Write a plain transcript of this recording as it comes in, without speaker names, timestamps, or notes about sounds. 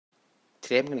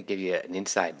Today I'm going to give you an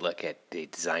inside look at the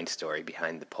design story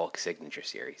behind the Polk Signature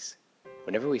Series.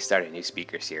 Whenever we start a new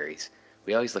speaker series,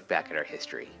 we always look back at our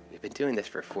history. We've been doing this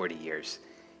for 40 years,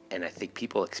 and I think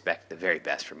people expect the very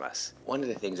best from us. One of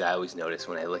the things I always notice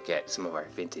when I look at some of our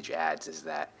vintage ads is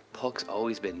that Polk's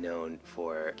always been known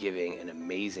for giving an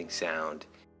amazing sound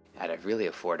at a really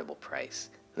affordable price.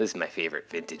 This is my favorite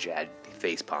vintage ad,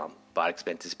 Facepalm. Bought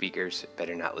expensive speakers,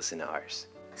 better not listen to ours.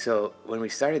 So when we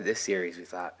started this series, we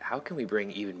thought, how can we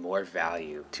bring even more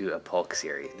value to a Polk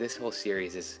series? This whole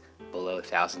series is below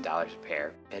 $1,000 a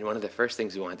pair. And one of the first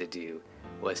things we wanted to do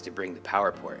was to bring the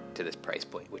power port to this price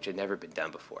point, which had never been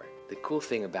done before. The cool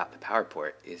thing about the power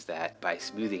port is that by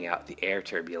smoothing out the air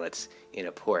turbulence in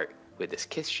a port with this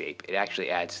kiss shape, it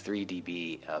actually adds 3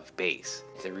 dB of bass.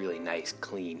 It's a really nice,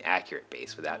 clean, accurate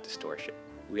bass without distortion.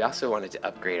 We also wanted to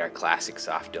upgrade our classic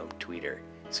soft dome tweeter.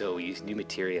 So we used new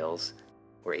materials.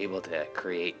 We're able to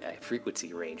create a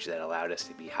frequency range that allowed us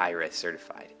to be high-res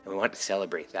certified. And we wanted to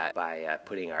celebrate that by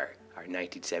putting our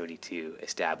 1972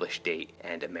 established date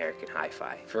and American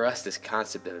Hi-Fi. For us, this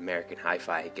concept of American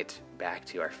Hi-Fi gets back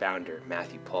to our founder,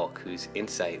 Matthew Polk, whose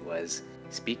insight was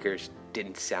speakers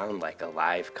didn't sound like a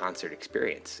live concert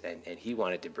experience, and he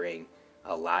wanted to bring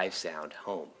a live sound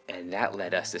home. And that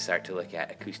led us to start to look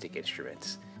at acoustic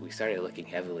instruments. We started looking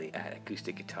heavily at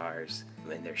acoustic guitars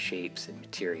and their shapes and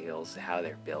materials, how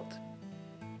they're built.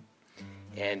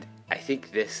 And I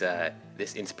think this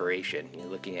inspiration,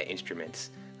 looking at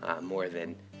instruments more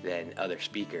than other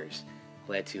speakers,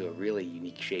 led to a really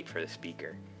unique shape for the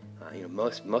speaker.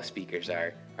 Most speakers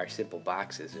are simple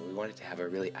boxes, and we wanted to have a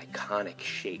really iconic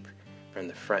shape from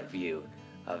the front view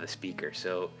of the speaker.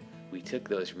 So we took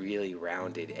those really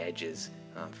rounded edges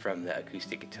from the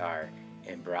acoustic guitar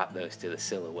and brought those to the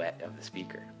silhouette of the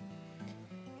speaker.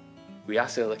 We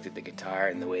also looked at the guitar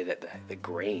and the way that the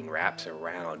grain wraps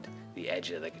around the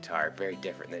edge of the guitar, very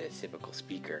different than a typical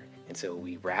speaker. And so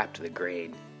we wrapped the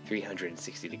grain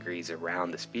 360 degrees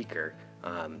around the speaker,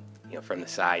 from the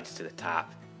sides to the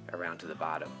top, around to the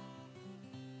bottom.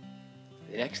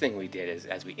 The next thing we did is,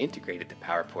 as we integrated the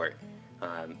power port,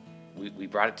 we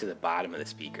brought it to the bottom of the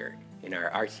speaker. In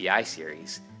our RTI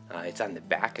series, it's on the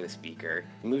back of the speaker.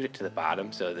 We moved it to the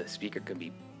bottom so the speaker can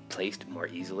be placed more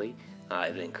easily.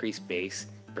 It increased bass,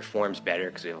 performs better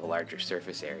because we have a larger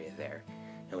surface area there.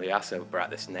 And we also brought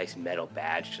this nice metal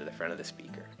badge to the front of the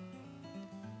speaker.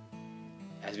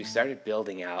 As we started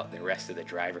building out the rest of the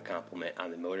driver complement on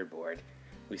the motor board,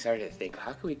 we started to think,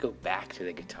 how can we go back to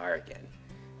the guitar again?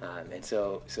 And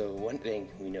so one thing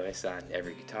we noticed on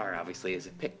every guitar, obviously, is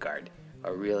a pick guard,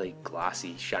 a really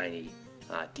glossy, shiny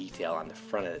detail on the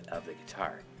front of the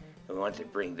guitar. And we wanted to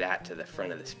bring that to the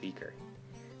front of the speaker.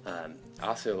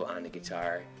 Also on the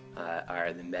guitar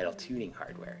are the metal tuning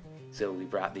hardware. So we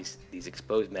brought these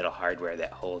exposed metal hardware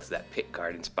that holds that pick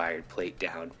guard inspired plate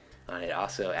down. It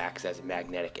also acts as a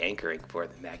magnetic anchoring for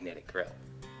the magnetic grill.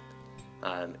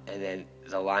 And then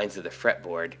the lines of the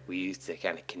fretboard we used to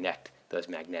kind of connect those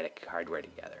magnetic hardware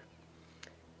together.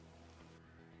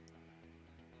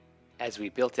 As we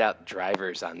built out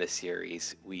drivers on this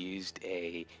series, we used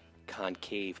a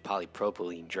concave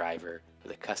polypropylene driver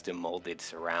with a custom molded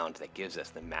surround that gives us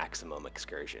the maximum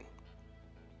excursion.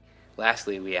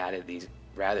 Lastly, we added these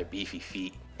rather beefy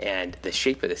feet, and the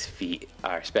shape of this feet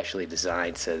are specially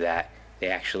designed so that they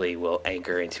actually will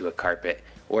anchor into a carpet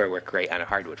or work great on a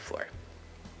hardwood floor.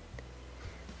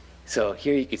 So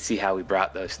here you can see how we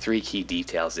brought those 3 key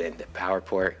details in: the power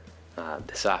port,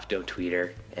 the soft dome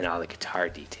tweeter, and all the guitar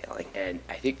detailing. And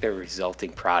I think the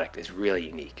resulting product is really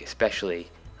unique,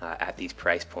 especially at these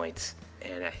price points.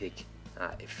 And I think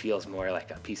it feels more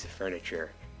like a piece of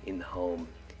furniture in the home,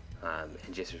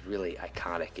 and just really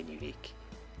iconic and unique.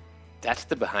 That's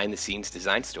the behind the scenes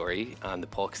design story on the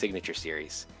Polk Signature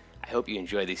Series. I hope you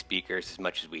enjoy these speakers as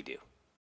much as we do.